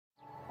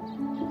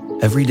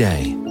Every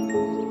day,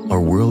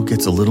 our world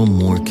gets a little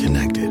more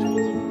connected,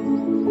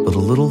 but a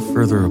little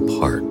further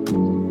apart.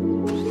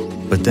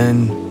 But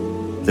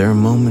then, there are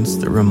moments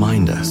that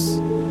remind us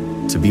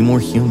to be more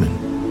human.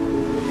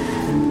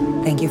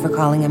 Thank you for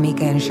calling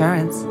Amica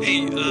Insurance.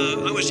 Hey,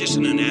 I was just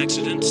in an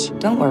accident.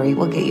 Don't worry,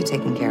 we'll get you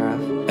taken care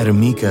of. At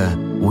Amica,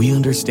 we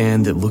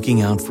understand that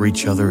looking out for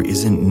each other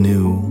isn't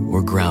new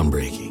or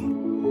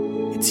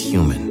groundbreaking. It's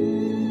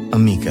human.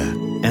 Amica,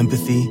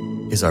 empathy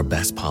is our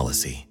best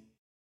policy.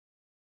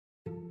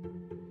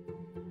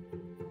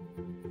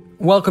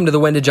 Welcome to the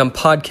When to Jump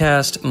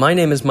podcast. My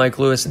name is Mike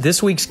Lewis.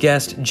 This week's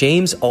guest,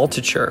 James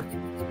Altucher.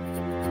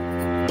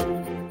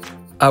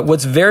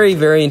 What's very,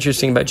 very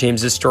interesting about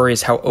James's story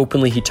is how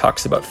openly he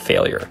talks about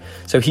failure.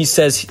 So he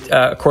says,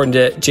 according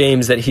to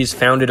James, that he's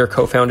founded or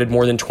co-founded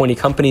more than 20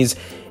 companies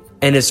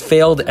and has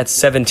failed at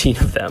 17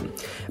 of them.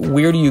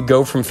 Where do you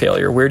go from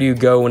failure? Where do you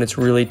go when it's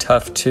really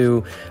tough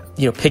to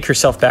pick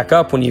yourself back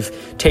up, when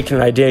you've taken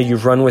an idea,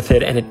 you've run with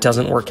it, and it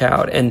doesn't work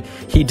out? And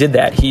he did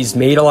that. He's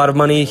made a lot of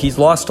money. He's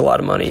lost a lot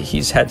of money.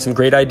 He's had some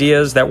great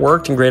ideas that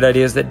worked and great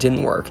ideas that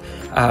didn't work.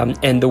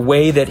 And the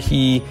way that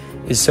he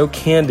is so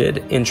candid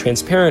and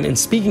transparent in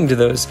speaking to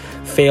those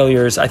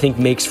failures, I think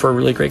makes for a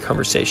really great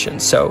conversation.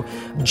 So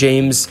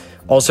James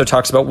also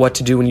talks about what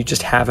to do when you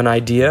just have an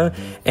idea,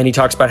 and he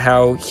talks about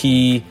how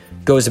he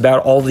goes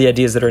about all the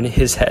ideas that are in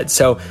his head.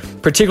 So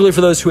particularly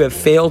for those who have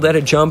failed at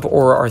a jump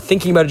or are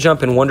thinking about a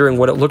jump and wondering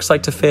what it looks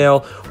like to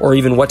fail, or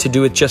even what to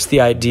do with just the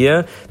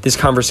idea, this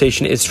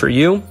conversation is for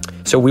you.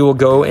 So we will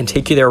go and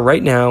take you there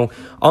right now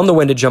on the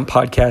When to Jump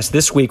podcast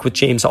this week with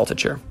James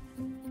Altucher.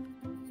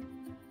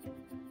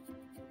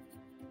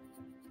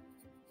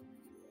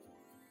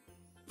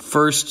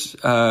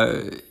 First,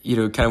 kind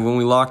of when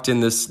we locked in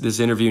this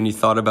interview and you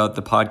thought about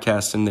the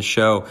podcast and the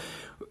show,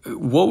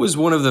 what was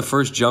one of the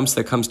first jumps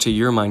that comes to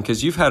your mind?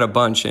 Because you've had a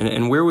bunch,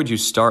 and where would you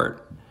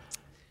start?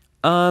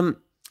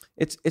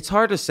 It's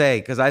hard to say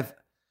because I'm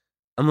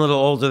a little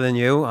older than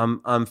you.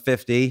 I'm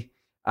 50.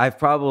 I've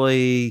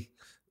probably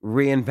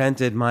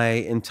reinvented my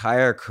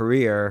entire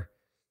career.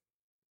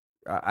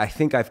 I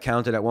think I've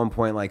counted at one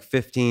point like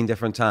 15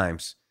 different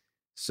times.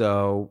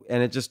 So,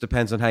 and it just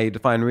depends on how you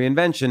define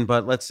reinvention.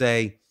 But let's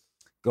say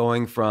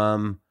going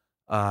from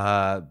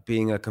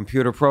being a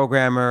computer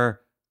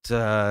programmer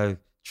to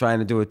trying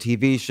to do a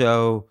TV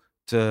show,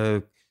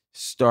 to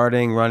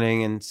starting,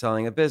 running, and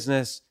selling a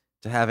business,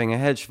 to having a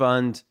hedge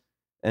fund,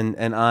 and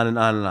on and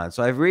on and on.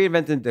 So I've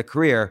reinvented the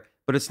career,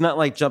 but it's not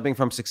like jumping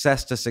from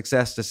success to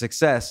success to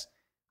success.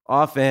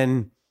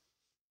 Often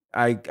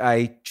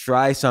I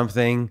try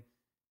something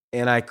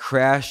and I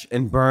crash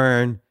and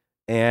burn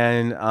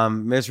and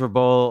I'm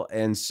miserable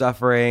and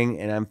suffering,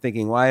 and I'm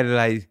thinking, why did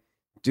I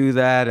do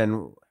that?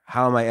 And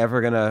how am I ever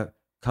going to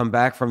come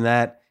back from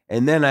that?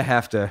 And then I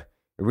have to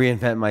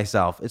reinvent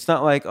myself. It's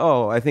not like,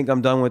 oh, I think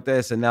I'm done with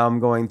this and now I'm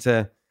going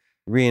to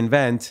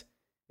reinvent.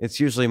 It's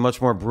usually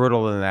much more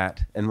brutal than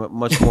that and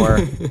much more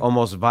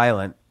almost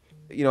violent.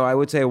 I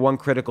would say one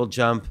critical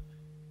jump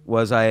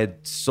was I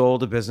had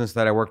sold a business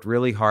that I worked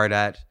really hard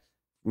at,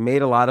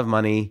 made a lot of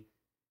money,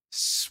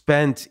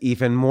 spent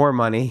even more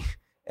money,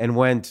 and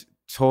went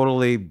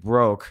totally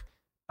broke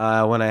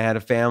when I had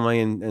a family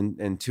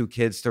and two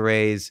kids to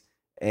raise.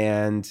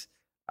 And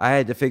I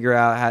had to figure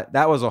out how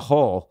that was a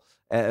hole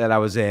that I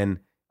was in,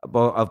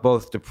 of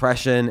both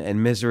depression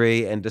and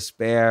misery and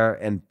despair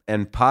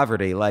and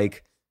poverty.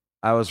 Like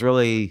I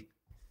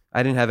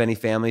didn't have any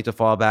family to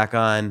fall back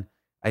on.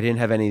 I didn't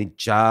have any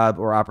job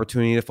or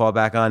opportunity to fall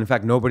back on. In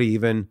fact, nobody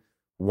even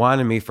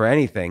wanted me for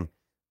anything.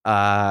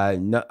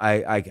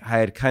 I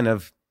had kind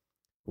of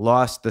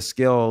lost the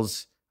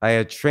skills I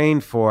had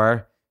trained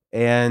for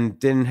and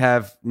didn't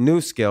have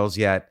new skills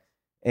yet.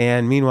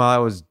 And meanwhile, I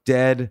was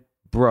dead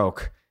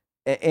broke.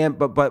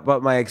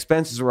 But my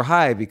expenses were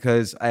high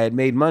because I had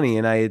made money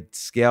and I had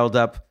scaled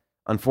up,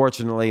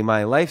 unfortunately,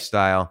 my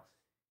lifestyle.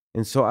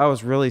 And so I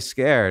was really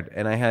scared,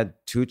 and I had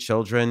two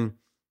children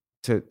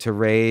to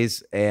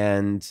raise,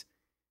 and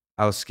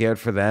I was scared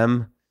for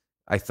them.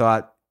 I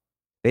thought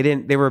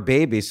they were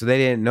babies, so they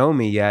didn't know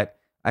me yet.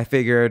 I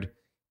figured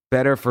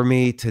better for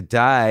me to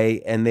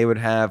die and they would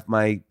have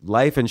my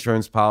life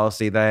insurance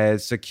policy that I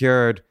had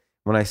secured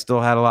when I still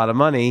had a lot of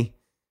money,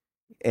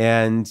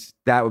 and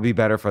that would be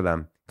better for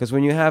them. Because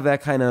when you have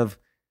that kind of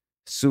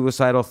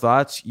suicidal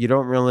thoughts,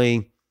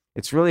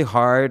 it's really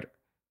hard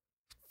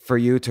for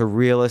you to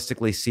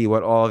realistically see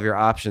what all of your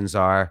options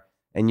are,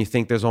 and you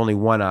think there's only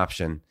one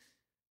option.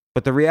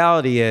 But the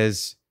reality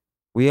is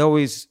we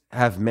always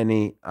have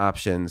many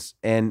options,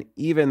 and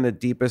even the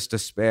deepest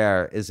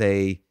despair is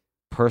a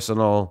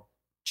personal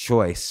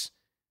choice.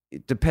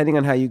 Depending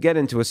on how you get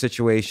into a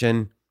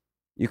situation,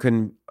 you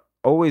can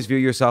always view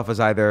yourself as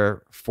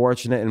either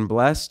fortunate and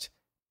blessed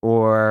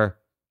or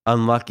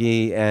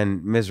unlucky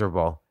and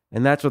miserable.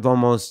 And that's with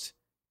almost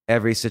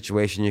every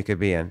situation you could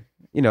be in.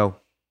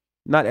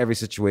 Not every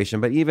situation,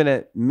 but even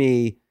at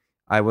me,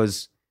 I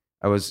was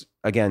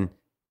again,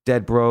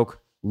 dead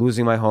broke,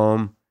 losing my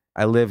home.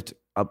 I lived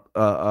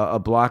a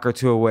block or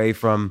two away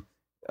from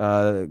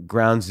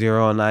ground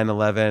zero on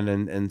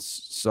 9/11 and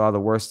saw the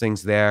worst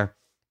things there.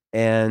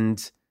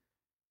 And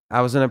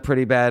I was in a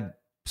pretty bad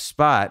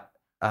spot.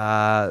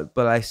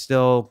 But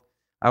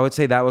I would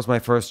say that was my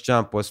first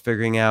jump, was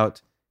figuring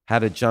out how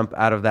to jump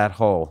out of that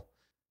hole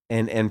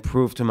and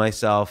prove to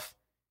myself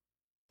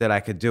that I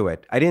could do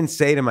it. I didn't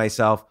say to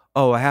myself,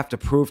 oh, I have to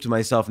prove to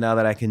myself now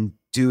that I can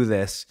do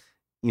this.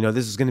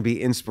 This is going to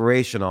be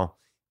inspirational.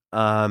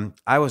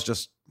 I was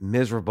just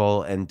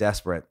miserable and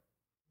desperate.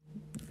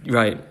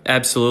 Right,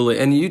 absolutely.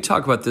 And you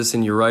talk about this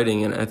in your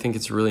writing, and I think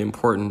it's really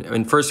important. I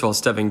mean, first of all,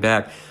 stepping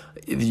back,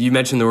 you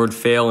mentioned the word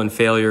fail and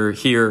failure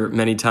here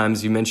many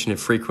times. You mention it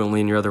frequently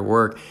in your other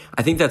work.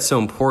 I think that's so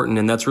important,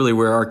 and that's really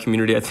where our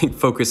community, I think,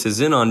 focuses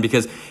in on,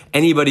 because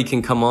anybody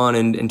can come on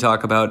and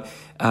talk about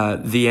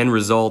the end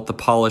result, the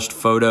polished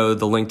photo,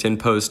 the LinkedIn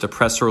post, a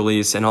press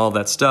release, and all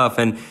that stuff.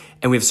 And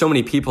we have so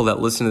many people that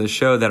listen to the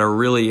show that are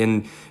really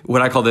in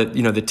what I call the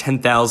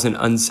 10,000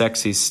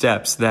 unsexy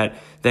steps that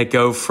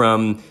go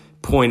from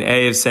point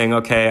A of saying,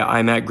 okay,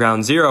 I'm at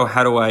ground zero.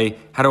 How do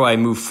I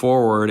move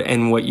forward?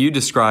 And what you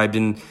described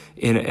in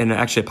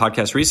actually a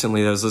podcast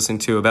recently that I was listening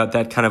to about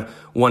that kind of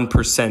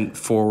 1%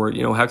 forward,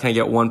 how can I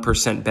get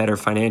 1% better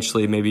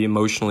financially, maybe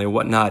emotionally or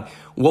whatnot?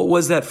 What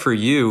was that for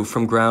you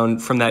from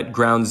that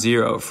ground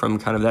zero, from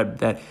kind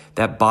of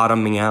that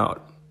bottoming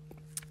out?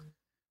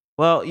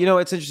 Well,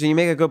 it's interesting. You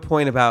make a good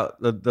point about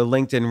the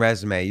LinkedIn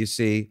resume. You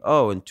see,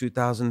 in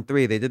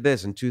 2003, they did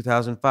this, in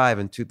 2005,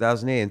 in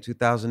 2008, in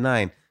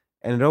 2009.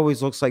 And it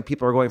always looks like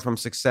people are going from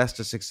success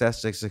to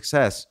success to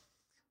success.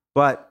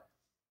 But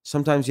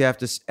sometimes you have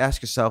to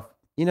ask yourself,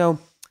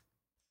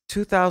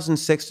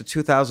 2006 to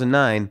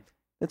 2009,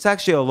 that's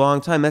actually a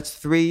long time. That's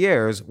 3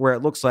 years where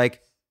it looks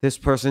like this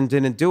person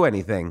didn't do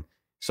anything.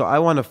 So I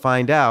want to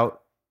find out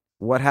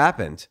what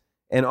happened.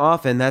 And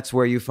often that's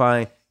where you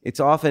find, it's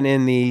often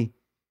in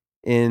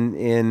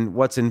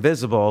what's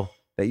invisible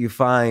that you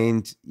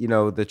find,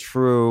 the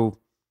true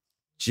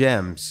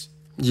gems.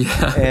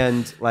 Yeah.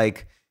 And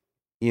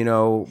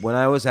when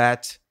I was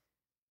at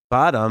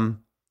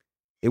bottom,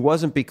 it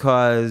wasn't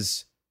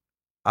because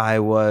I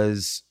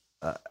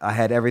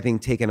had everything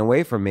taken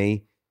away from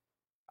me.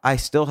 I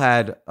still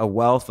had a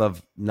wealth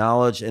of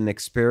knowledge and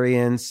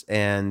experience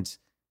and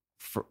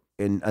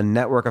a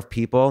network of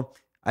people.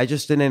 I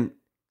just didn't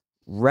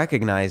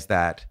recognize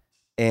that.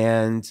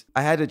 And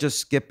I had to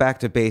just get back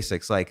to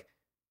basics. Like,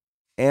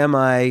 am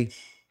I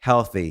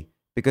healthy?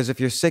 Because if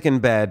you're sick in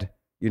bed,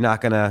 you're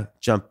not going to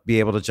be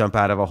able to jump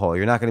out of a hole.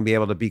 You're not going to be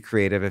able to be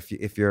creative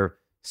if you're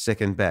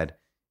sick in bed.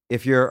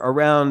 If you're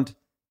around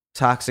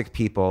toxic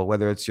people,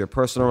 whether it's your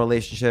personal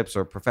relationships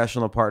or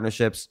professional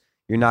partnerships,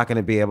 you're not going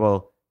to be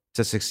able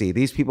to succeed.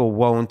 These people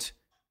won't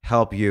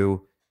help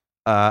you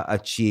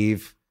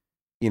achieve,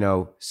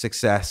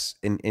 success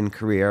in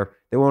career.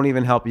 They won't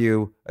even help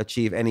you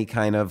achieve any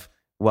kind of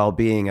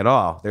well-being at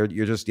all.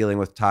 You're just dealing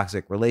with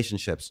toxic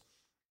relationships.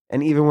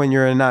 And even when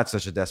you're in not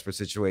such a desperate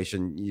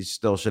situation, you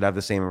still should have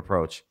the same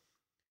approach.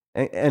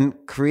 And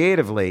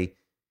creatively,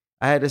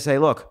 I had to say,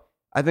 look,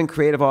 I've been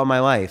creative all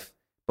my life,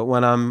 but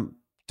when I'm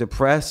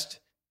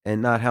depressed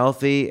and not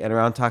healthy and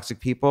around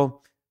toxic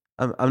people,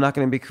 I'm not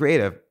going to be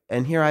creative.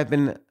 And here I've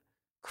been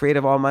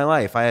creative all my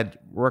life. I had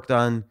worked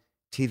on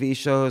TV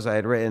shows. I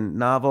had written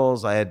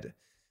novels. I had,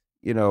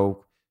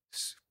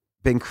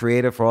 been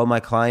creative for all my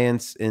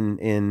clients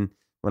in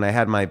when I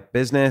had my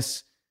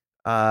business.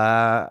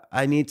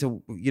 I need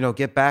to,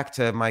 get back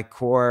to my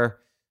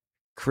core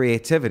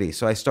creativity.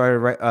 So I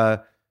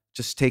started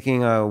just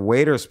taking a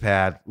waiter's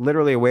pad,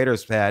 literally a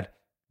waiter's pad,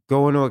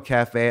 going to a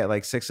cafe at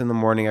like 6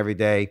 a.m. every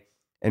day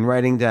and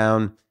writing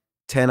down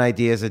 10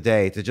 ideas a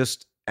day to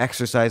just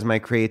exercise my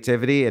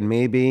creativity, and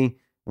maybe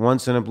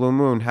once in a blue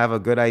moon have a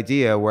good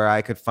idea where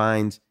I could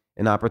find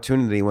an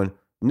opportunity when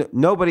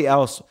nobody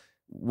else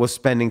was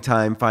spending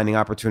time finding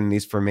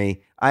opportunities for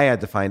me. I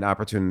had to find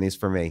opportunities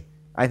for me.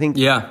 I think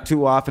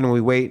too often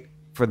we wait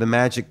for the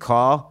magic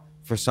call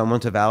for someone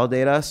to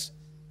validate us,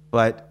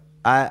 but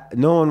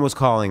no one was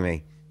calling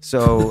me.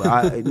 So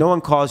no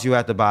one calls you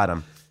at the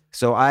bottom.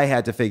 So I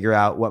had to figure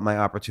out what my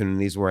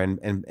opportunities were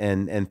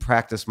and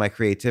practice my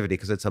creativity,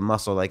 because it's a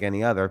muscle like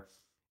any other.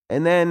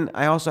 And then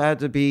I also had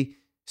to be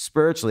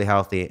spiritually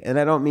healthy. And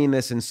I don't mean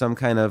this in some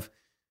kind of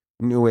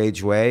new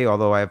age way,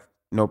 although I have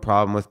no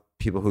problem with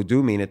people who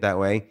do mean it that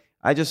way.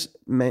 I just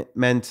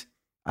meant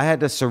I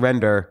had to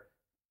surrender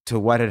to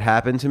what had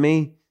happened to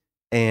me,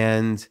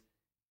 and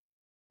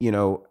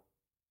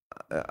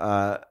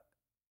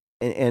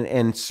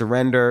and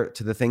surrender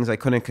to the things I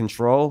couldn't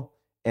control,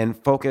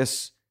 and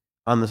focus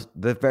on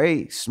the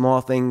very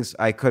small things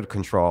I could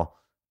control,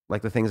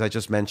 like the things I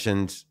just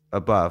mentioned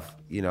above.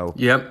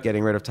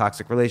 Getting rid of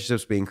toxic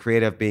relationships, being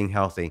creative, being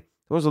healthy.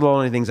 Those are the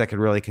only things I could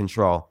really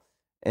control,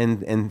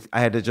 and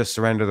I had to just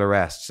surrender the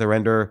rest,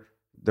 surrender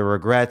the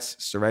regrets,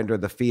 surrender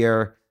the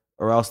fear,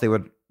 or else they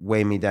would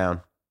weigh me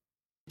down.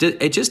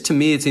 It just, to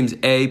me, it seems,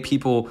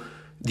 people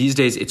these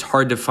days, it's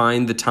hard to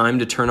find the time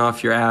to turn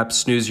off your app,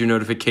 snooze your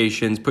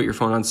notifications, put your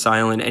phone on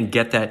silent, and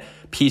get that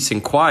peace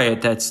and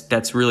quiet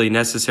that's really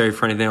necessary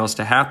for anything else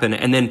to happen.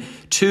 And then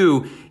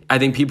two, I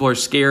think people are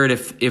scared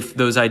if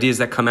those ideas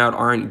that come out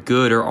aren't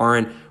good or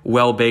aren't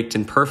well baked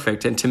and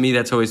perfect. And to me,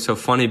 that's always so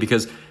funny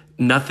because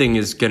nothing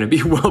is going to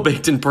be well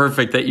baked and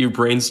perfect that you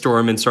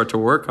brainstorm and start to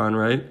work on,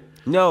 right?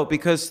 No,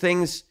 because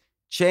things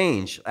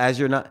change as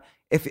you're not.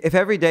 If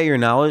every day your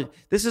knowledge,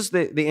 this is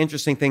the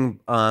interesting thing.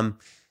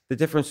 The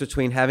difference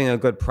between having a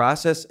good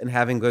process and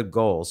having good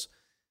goals.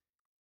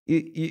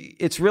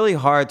 It's really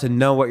hard to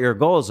know what your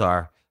goals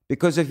are,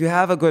 because if you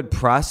have a good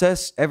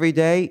process every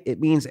day, it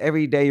means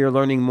every day you're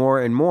learning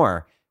more and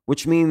more,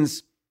 which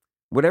means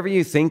whatever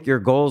you think your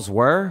goals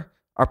were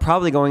are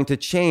probably going to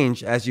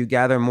change as you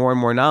gather more and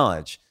more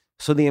knowledge.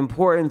 So the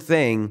important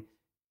thing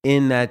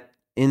in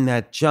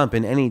that jump,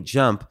 in any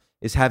jump,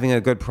 is having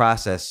a good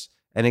process.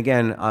 And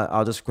again,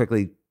 I'll just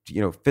quickly,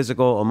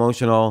 physical,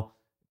 emotional,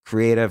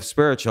 creative,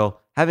 spiritual,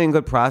 having a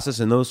good process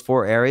in those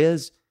 4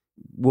 areas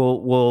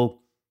will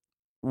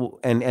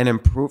and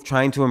improve,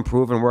 trying to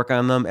improve and work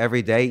on them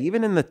every day,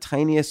 even in the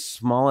tiniest,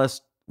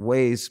 smallest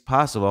ways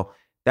possible.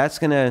 That's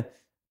going to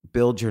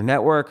build your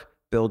network,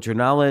 build your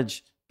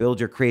knowledge, build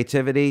your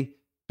creativity,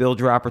 build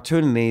your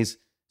opportunities.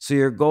 So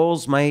your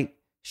goals might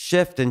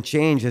shift and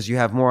change as you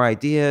have more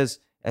ideas,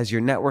 as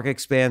your network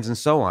expands, and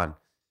so on.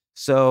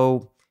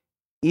 So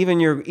you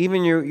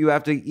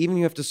have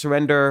to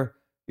surrender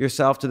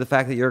yourself to the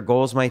fact that your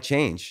goals might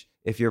change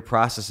if your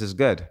process is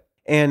good.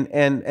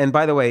 And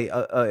by the way,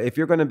 if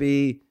you're going to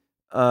be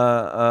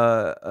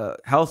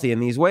healthy in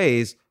these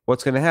ways,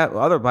 what's going to happen?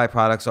 Other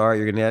byproducts are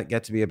you're going to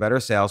get to be a better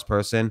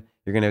salesperson.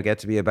 You're going to get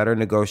to be a better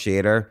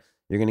negotiator.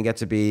 You're going to get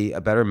to be a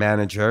better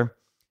manager.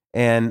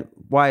 And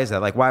why is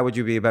that? Like, why would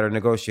you be a better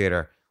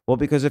negotiator? Well,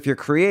 because if you're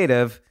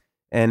creative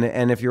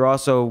and if you're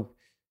also,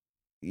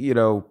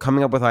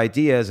 coming up with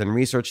ideas and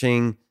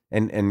researching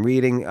and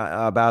reading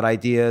about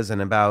ideas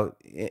and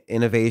about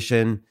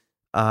innovation,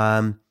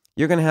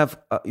 you're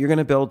going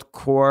to build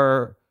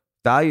core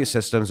value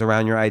systems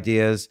around your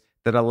ideas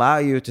that allow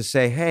you to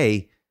say,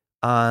 hey,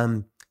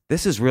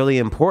 this is really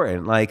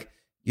important. Like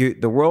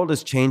the world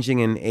is changing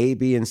in A,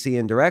 B, and C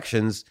in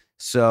directions.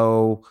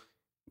 So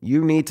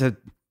you need to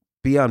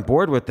be on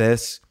board with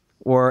this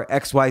or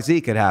X, Y,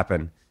 Z could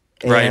happen.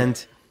 Right.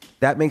 And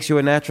that makes you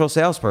a natural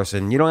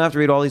salesperson. You don't have to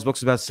read all these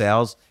books about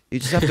sales. You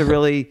just have to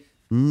really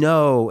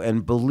know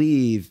and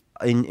believe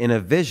in a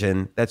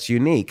vision that's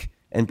unique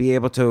and be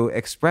able to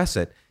express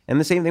it. And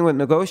the same thing with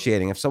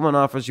negotiating. If someone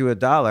offers you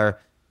 $1,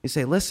 you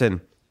say,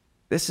 listen,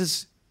 this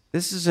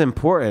is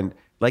important.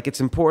 Like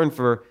it's important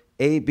for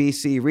A, B,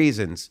 C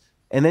reasons.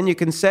 And then you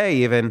can say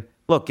even,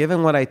 look,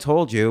 given what I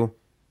told you,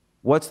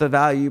 what's the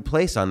value you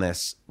place on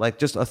this? Like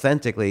just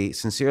authentically,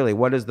 sincerely,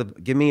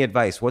 give me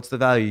advice. What's the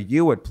value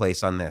you would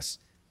place on this?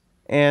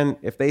 And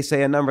if they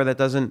say a number that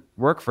doesn't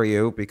work for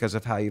you because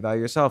of how you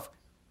value yourself,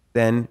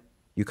 then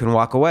you can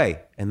walk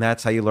away. And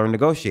that's how you learn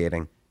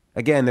negotiating.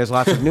 Again, there's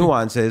lots of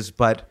nuances,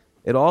 but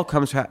it all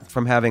comes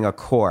from having a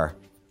core,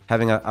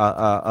 having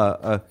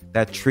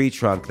that tree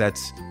trunk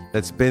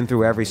that's been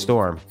through every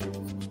storm.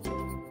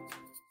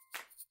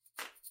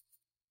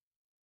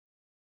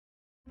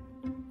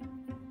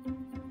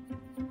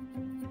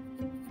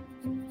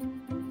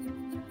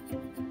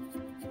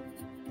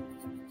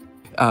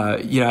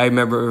 I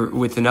remember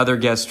with another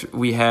guest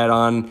we had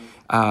on,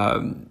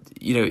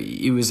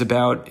 it was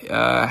about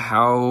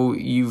how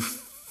you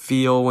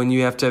feel when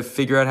you have to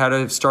figure out how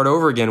to start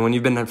over again, when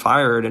you've been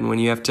fired and when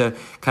you have to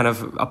kind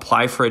of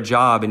apply for a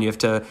job and you have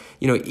to,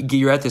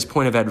 you're at this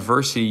point of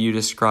adversity you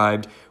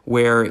described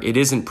where it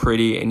isn't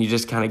pretty and you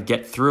just kind of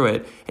get through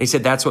it. And he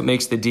said that's what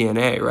makes the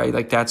DNA, right?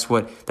 Like that's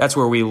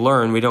where we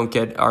learn. We don't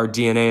get our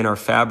DNA and our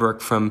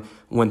fabric from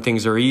when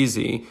things are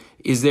easy.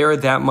 Is there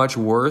that much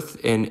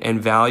worth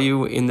and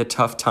value in the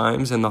tough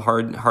times and the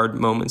hard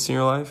moments in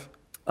your life?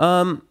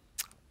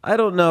 I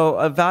don't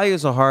know. Value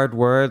is a hard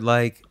word.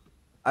 Like,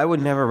 I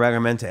would never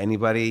recommend to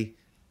anybody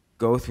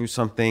go through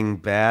something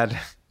bad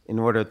in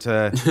order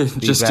to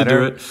be just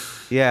better. To do it.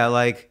 Yeah,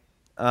 like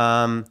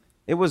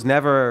it was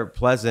never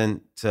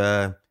pleasant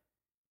to,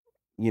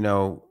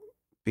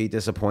 be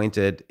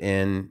disappointed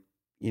in,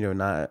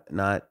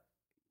 not.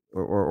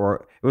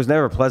 Or it was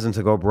never pleasant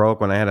to go broke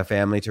when I had a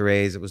family to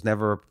raise. It was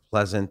never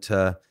pleasant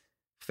to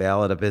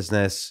fail at a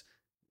business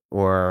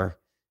or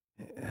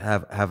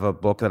have a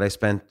book that I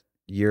spent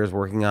years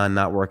working on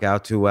not work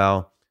out too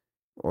well,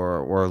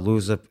 or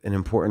lose an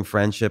important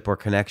friendship or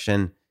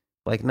connection.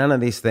 Like none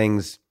of these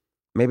things,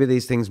 maybe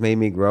these things made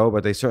me grow,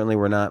 but they certainly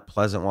were not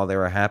pleasant while they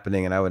were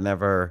happening, and I would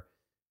never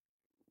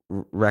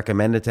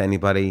recommend it to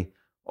anybody.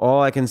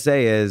 All I can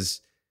say is,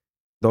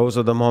 those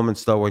are the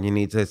moments, though, when you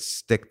need to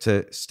stick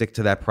to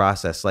that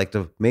process, like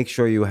to make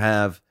sure you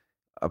have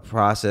a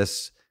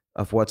process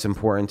of what's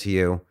important to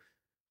you,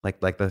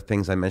 like the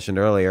things I mentioned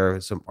earlier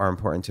are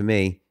important to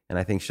me, and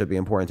I think should be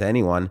important to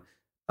anyone,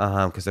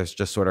 because there's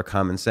just sort of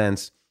common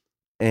sense,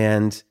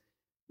 and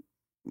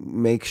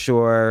make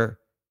sure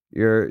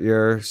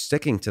you're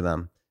sticking to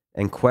them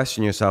and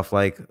question yourself,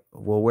 like,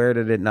 well, where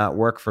did it not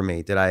work for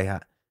me? Did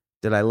I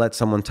let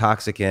someone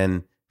toxic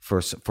in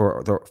for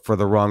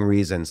the wrong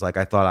reasons. Like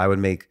I thought I would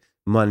make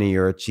money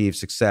or achieve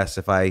success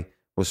if I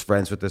was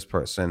friends with this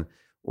person,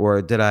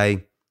 or did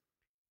I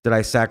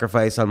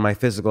sacrifice on my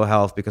physical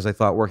health because I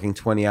thought working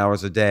 20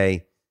 hours a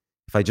day,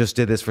 if I just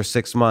did this for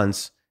 6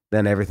 months,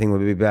 then everything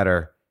would be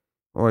better?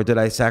 Or did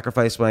I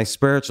sacrifice my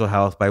spiritual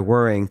health by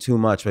worrying too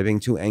much, by being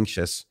too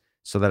anxious,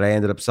 so that I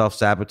ended up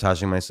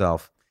self-sabotaging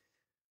myself?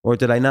 Or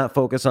did I not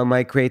focus on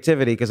my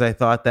creativity because I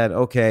thought that,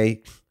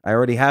 okay, I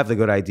already have the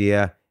good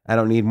idea, I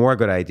don't need more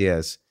good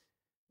ideas?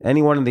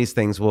 Any one of these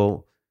things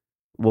will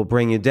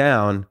bring you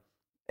down,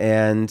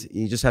 and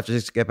you just have to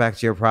just get back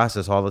to your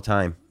process all the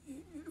time.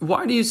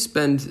 Why do you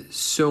spend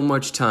so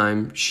much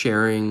time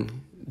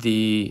sharing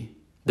the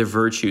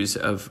virtues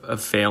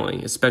of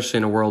failing, especially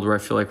in a world where I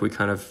feel like we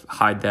kind of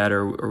hide that,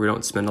 or we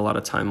don't spend a lot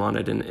of time on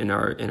it in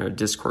our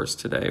discourse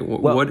today?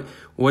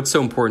 What's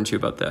so important to you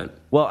about that?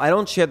 Well, I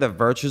don't share the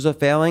virtues of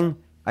failing.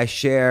 I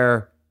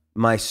share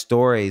my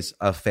stories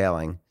of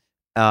failing.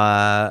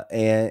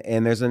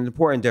 And there's an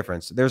important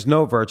difference. There's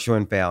no virtue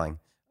in failing.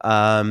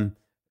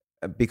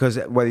 Because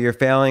whether you're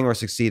failing or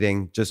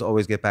succeeding, just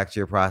always get back to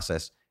your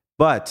process.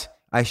 But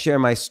I share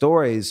my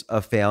stories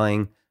of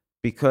failing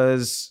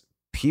because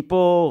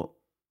people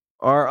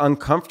are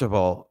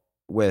uncomfortable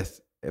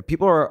with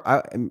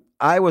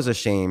I was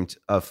ashamed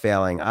of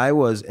failing. I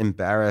was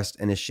embarrassed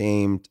and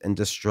ashamed and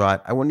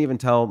distraught. I wouldn't even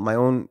tell my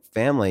own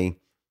family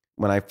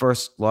when I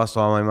first lost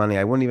all my money.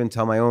 I wouldn't even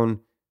tell my own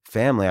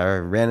family. I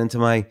ran into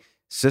my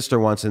sister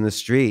once in the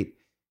street,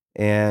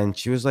 and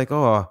she was like,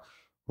 "Oh,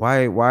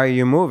 why are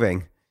you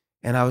moving?"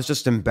 And I was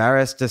just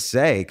embarrassed to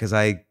say because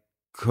I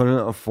couldn't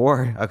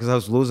afford, because I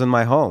was losing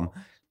my home.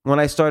 When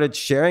I started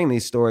sharing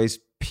these stories,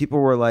 people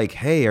were like,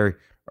 "Hey,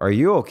 are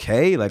you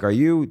okay? Like, do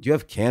you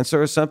have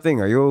cancer or something?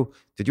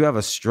 Did you have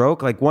a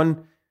stroke?" Like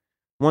one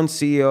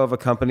CEO of a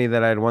company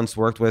that I had once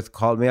worked with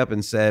called me up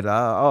and said,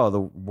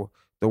 the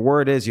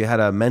word is you had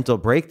a mental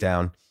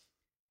breakdown."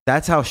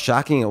 That's how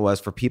shocking it was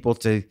for people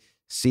to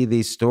see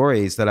these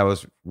stories that I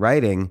was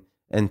writing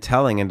and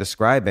telling and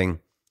describing.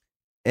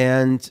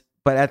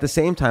 But at the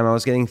same time, I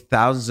was getting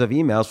thousands of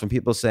emails from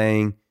people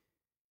saying,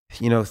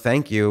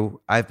 "Thank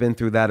you. I've been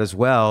through that as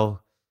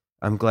well.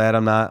 I'm glad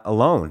I'm not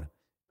alone."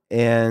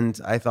 And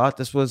I thought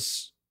this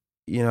was,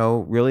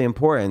 really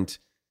important.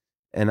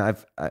 And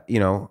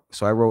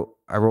so I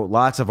wrote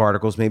lots of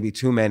articles, maybe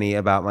too many,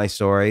 about my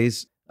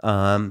stories.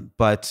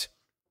 But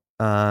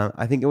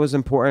I think it was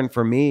important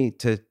for me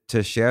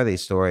to share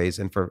these stories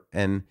and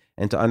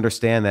to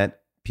understand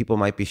that people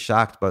might be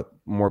shocked, but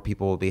more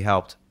people will be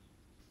helped.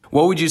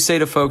 What would you say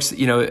to folks,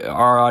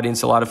 our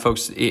audience, a lot of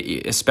folks,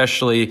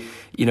 especially,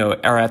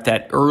 are at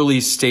that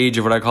early stage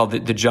of what I call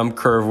the jump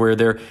curve, where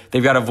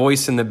they've got a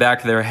voice in the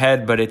back of their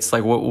head, but it's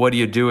like, what do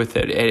you do with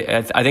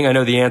it? I think I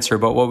know the answer,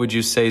 but what would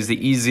you say is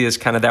the easiest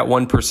kind of that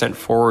 1%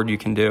 forward you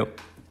can do?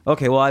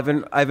 Okay. Well,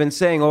 I've been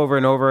saying over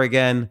and over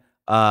again,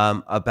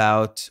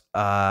 about,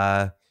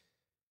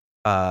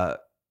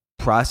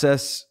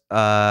 process,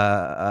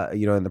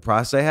 in the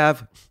process I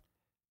have,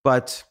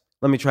 but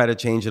let me try to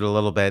change it a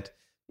little bit.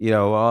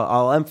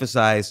 I'll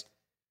emphasize,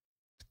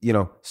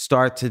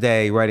 start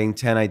today writing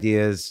 10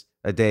 ideas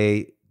a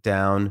day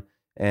down,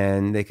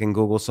 and they can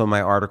Google some of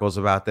my articles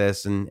about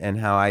this and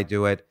how I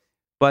do it.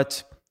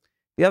 But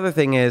the other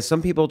thing is,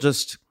 some people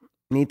just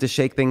need to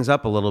shake things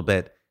up a little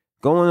bit.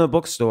 Go in a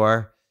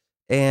bookstore,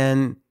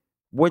 and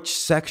which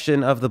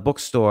section of the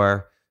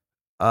bookstore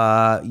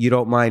you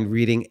don't mind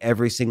reading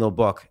every single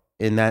book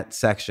in that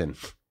section.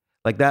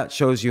 Like, that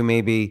shows you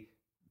maybe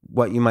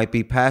what you might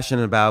be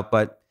passionate about,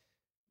 but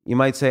you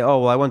might say, "Oh,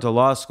 well, I went to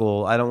law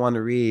school. I don't want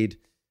to read,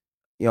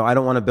 I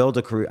don't want to build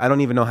a career. I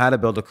don't even know how to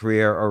build a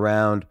career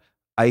around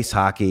ice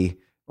hockey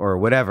or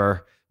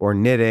whatever, or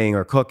knitting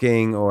or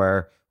cooking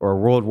or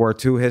World War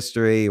II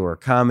history or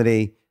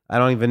comedy. I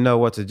don't even know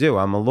what to do.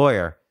 I'm a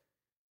lawyer."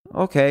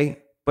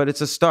 Okay, but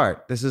it's a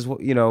start. This is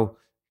what,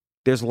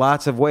 there's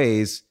lots of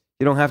ways.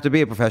 You don't have to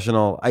be a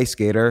professional ice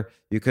skater.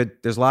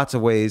 There's lots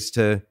of ways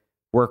to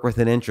work with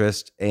an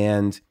interest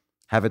and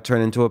have it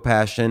turn into a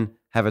passion,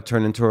 have it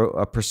turn into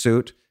a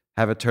pursuit,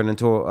 have it turn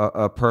into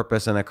a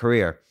purpose and a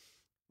career.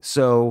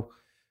 So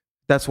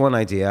that's one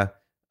idea.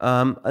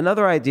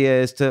 Another idea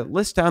is to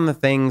list down the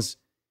things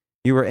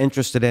you were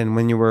interested in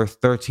when you were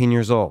 13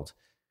 years old.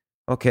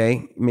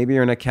 Okay, maybe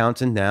you're an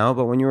accountant now,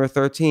 but when you were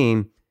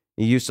 13,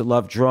 you used to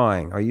love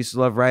drawing, or you used to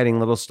love writing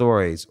little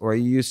stories, or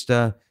you used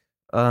to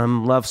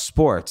love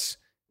sports,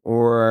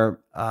 or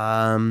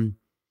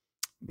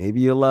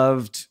maybe you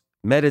loved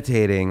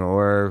meditating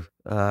or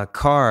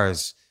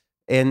cars.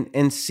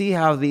 And see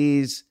how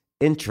these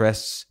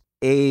interests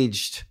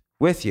aged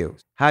with you,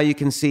 how you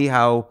can see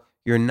how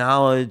your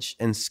knowledge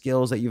and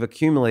skills that you've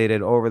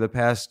accumulated over the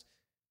past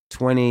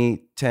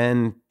 20,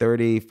 10,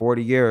 30,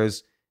 40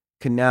 years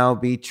can now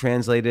be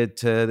translated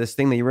to this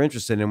thing that you were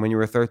interested in when you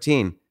were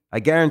 13. I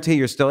guarantee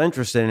you're still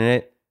interested in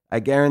it. I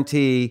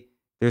guarantee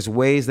there's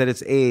ways that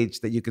it's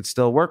aged that you could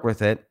still work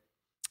with it.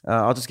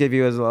 I'll just give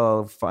you as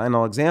a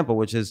final example,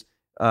 which is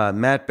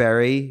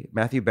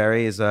Matthew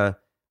Berry is the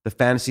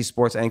fantasy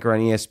sports anchor on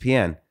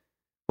ESPN.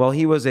 Well,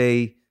 he was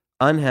a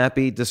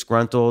unhappy,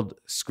 disgruntled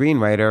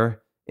screenwriter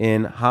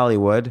in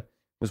Hollywood,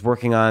 was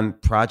working on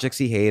projects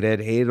he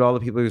hated all the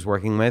people he was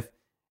working with.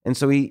 And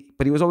so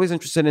but he was always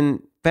interested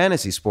in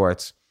fantasy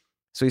sports.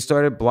 So he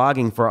started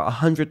blogging for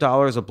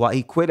 $100 a blog.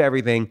 He quit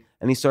everything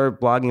and he started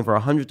blogging for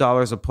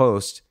 $100 a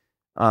post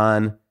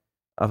on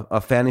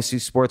a fantasy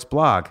sports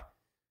blog.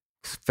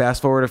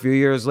 Fast forward a few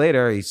years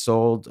later, he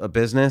sold a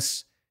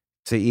business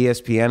to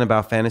ESPN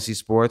about fantasy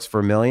sports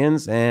for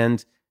millions.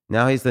 And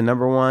now he's the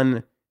number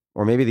one,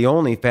 or maybe the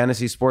only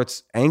fantasy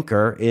sports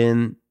anchor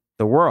in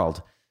the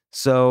world.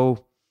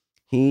 So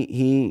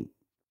he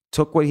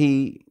took what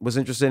he was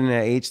interested in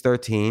at age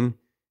 13,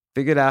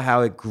 figured out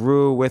how it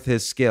grew with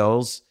his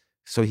skills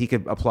so he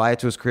could apply it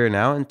to his career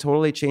now, and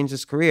totally changed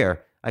his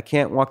career. I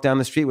can't walk down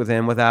the street with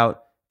him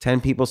without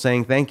 10 people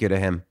saying thank you to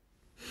him.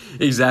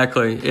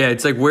 Exactly. Yeah,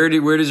 it's like where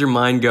does your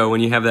mind go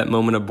when you have that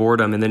moment of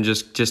boredom, and then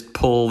just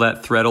pull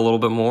that thread a little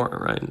bit more,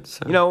 right?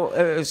 So. You know,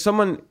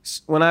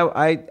 when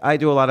I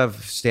do a lot of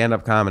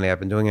stand-up comedy, I've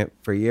been doing it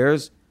for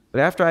years,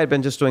 but after I had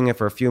been just doing it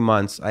for a few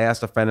months, I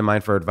asked a friend of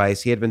mine for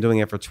advice. He had been doing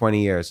it for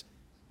 20 years.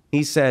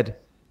 He said,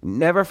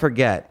 never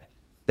forget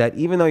that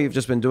even though you've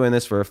just been doing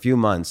this for a few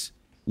months,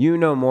 you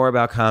know more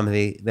about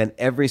comedy than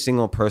every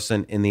single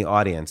person in the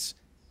audience.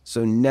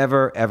 So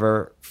never,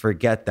 ever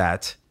forget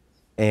that,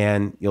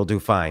 and you'll do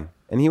fine.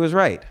 And he was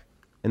right.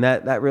 And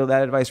that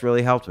advice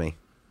really helped me.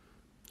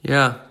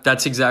 Yeah,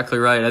 that's exactly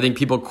right. I think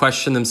people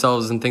question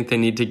themselves and think they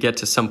need to get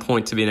to some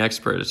point to be an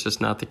expert. It's just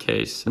not the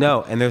case.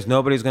 No, and there's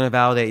nobody who's going to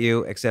validate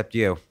you except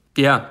you.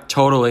 Yeah,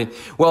 totally.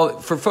 Well,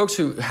 for folks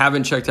who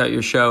haven't checked out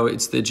your show,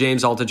 it's the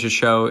James Altucher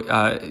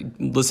Show.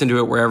 Listen to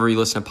it wherever you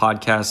listen to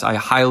podcasts. I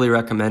highly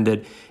recommend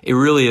it. It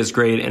really is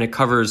great, and it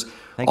covers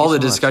all the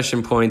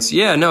discussion points.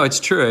 Yeah, no, it's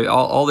true.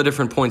 All the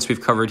different points we've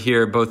covered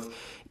here, both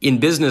in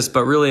business,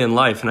 but really in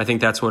life. And I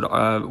think that's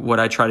what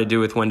I try to do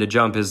with When to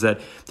Jump, is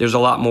that there's a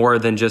lot more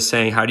than just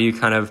saying, how do you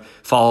kind of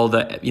follow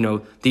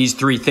these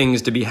 3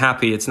 things to be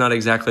happy? It's not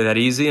exactly that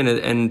easy.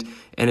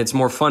 And it's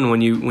more fun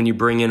when you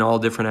bring in all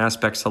different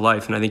aspects of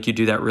life. And I think you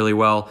do that really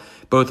well,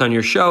 both on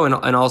your show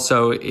and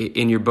also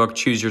in your book,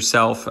 Choose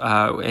Yourself,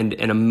 and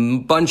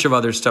a bunch of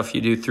other stuff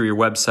you do through your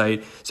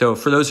website. So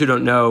for those who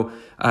don't know,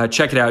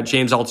 check it out,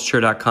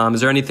 jamesaltucher.com.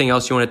 Is there anything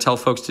else you want to tell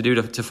folks to do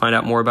to find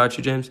out more about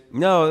you, James?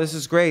 No, this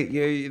is great.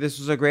 This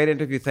was a great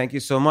interview. Thank you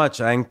so much.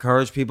 I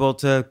encourage people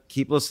to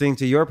keep listening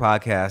to your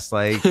podcast.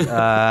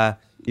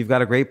 You've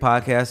got a great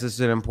podcast. This is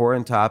an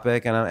important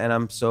topic, and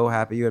I'm so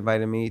happy you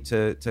invited me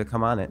to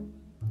come on it.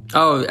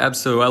 Oh,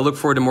 absolutely. I look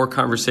forward to more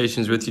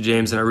conversations with you,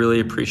 James, and I really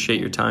appreciate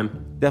your time.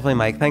 Definitely,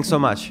 Mike. Thanks so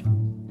much.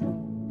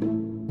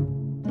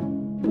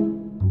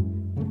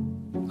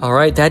 All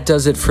right, that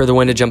does it for the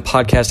When to Jump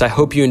podcast. I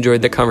hope you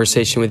enjoyed the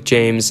conversation with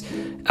James.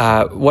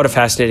 What a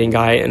fascinating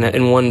guy,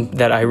 and one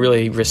that I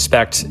really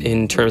respect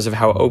in terms of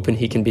how open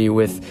he can be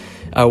with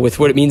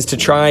what it means to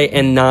try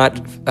and not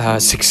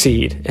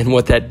succeed, and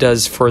what that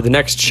does for the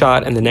next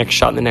shot and the next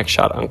shot and the next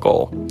shot on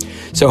goal.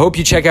 So I hope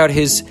you check out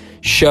his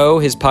show.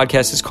 His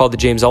podcast is called The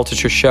James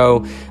Altucher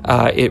Show.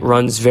 It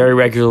runs very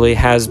regularly,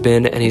 has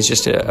been, and he's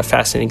just a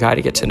fascinating guy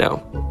to get to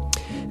know.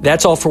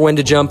 That's all for When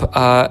to Jump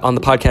on the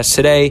podcast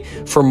today.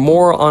 For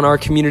more on our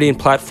community and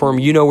platform,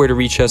 you know where to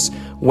reach us,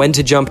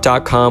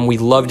 whentojump.com. We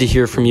love to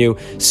hear from you.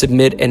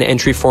 Submit an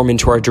entry form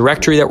into our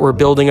directory that we're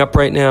building up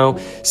right now.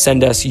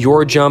 Send us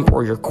your jump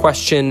or your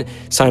question.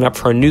 Sign up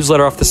for our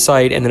newsletter off the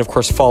site. And then, of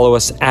course, follow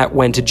us at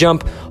When to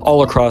Jump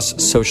all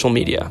across social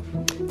media.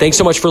 Thanks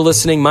so much for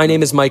listening. My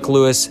name is Mike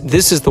Lewis.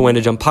 This is the When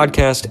to Jump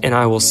podcast, and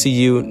I will see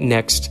you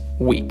next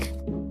week.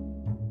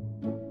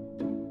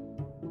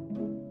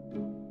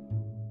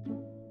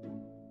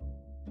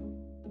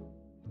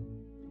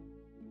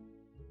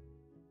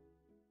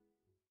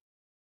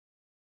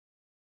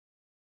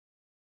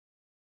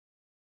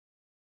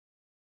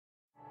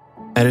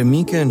 At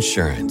Amica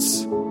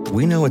Insurance,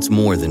 we know it's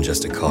more than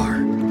just a car.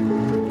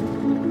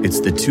 It's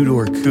the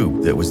 2-door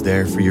coupe that was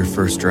there for your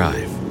first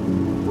drive,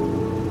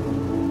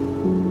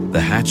 the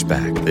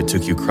hatchback that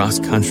took you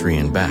cross-country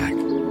and back,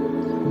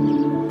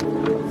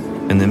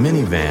 and the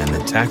minivan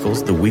that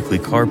tackles the weekly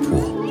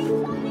carpool.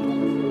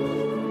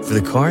 For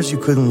the cars you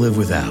couldn't live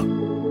without,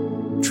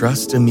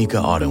 trust Amica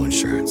Auto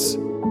Insurance.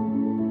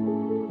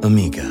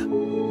 Amica,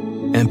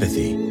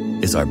 empathy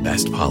is our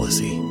best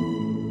policy.